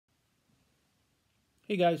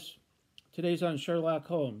Hey guys, today's on Sherlock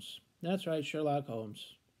Holmes. That's right, Sherlock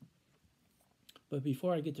Holmes. But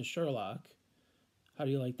before I get to Sherlock, how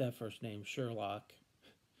do you like that first name, Sherlock?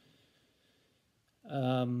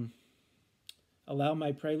 Um, Allow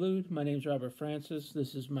my prelude. My name's Robert Francis.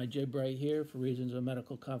 This is my jib right here for reasons of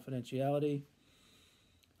medical confidentiality.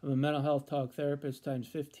 I'm a mental health talk therapist times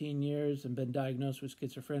 15 years and been diagnosed with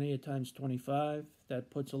schizophrenia times 25.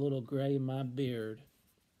 That puts a little gray in my beard.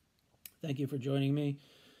 Thank you for joining me.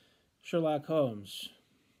 Sherlock Holmes.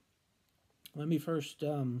 Let me first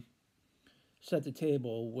set the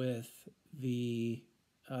table with the,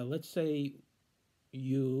 let's say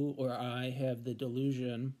you or I have the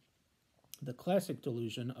delusion, the classic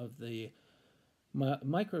delusion of the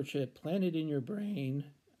microchip planted in your brain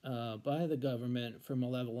by the government for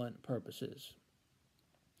malevolent purposes.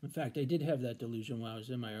 In fact, I did have that delusion when I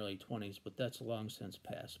was in my early 20s, but that's long since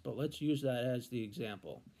passed. But let's use that as the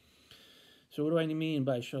example. So what do I mean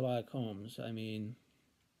by Sherlock Holmes?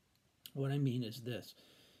 What I mean is this,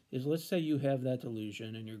 is let's say you have that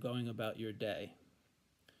delusion and you're going about your day.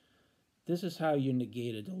 This is how you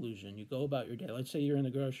negate a delusion. You go about your day. Let's say you're in the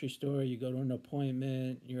grocery store, you go to an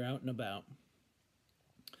appointment, you're out and about,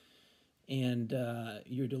 and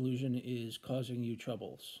your delusion is causing you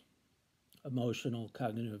troubles, emotional,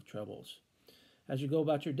 cognitive troubles. As you go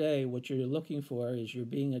about your day, what you're looking for is you're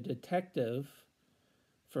being a detective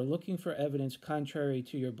for looking for evidence contrary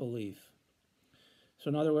to your belief. So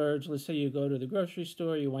in other words, let's say you go to the grocery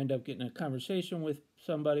store, you wind up getting a conversation with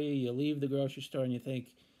somebody, you leave the grocery store and you think,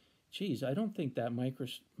 geez, I don't think that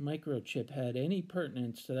microchip had any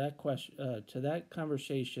pertinence to that question, to that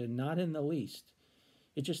conversation, not in the least.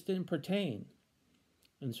 It just didn't pertain.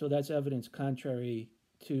 And so that's evidence contrary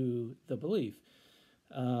to the belief.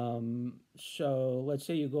 So let's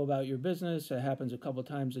say you go about your business. It happens a couple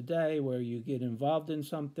times a day where you get involved in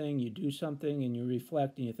something, you do something, and you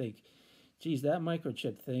reflect and you think, geez, that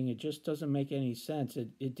microchip thing, it just doesn't make any sense.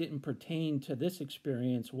 It didn't pertain to this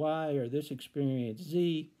experience Y or this experience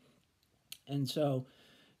Z. And so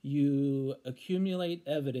you accumulate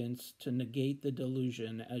evidence to negate the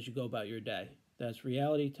delusion as you go about your day. That's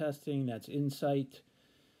reality testing, that's insight,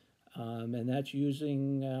 and that's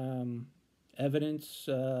using evidence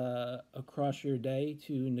across your day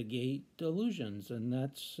to negate delusions. And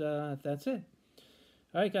that's it.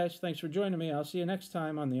 All right, guys, thanks for joining me. I'll see you next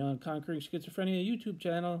time on the On Conquering Schizophrenia YouTube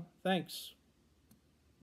channel. Thanks.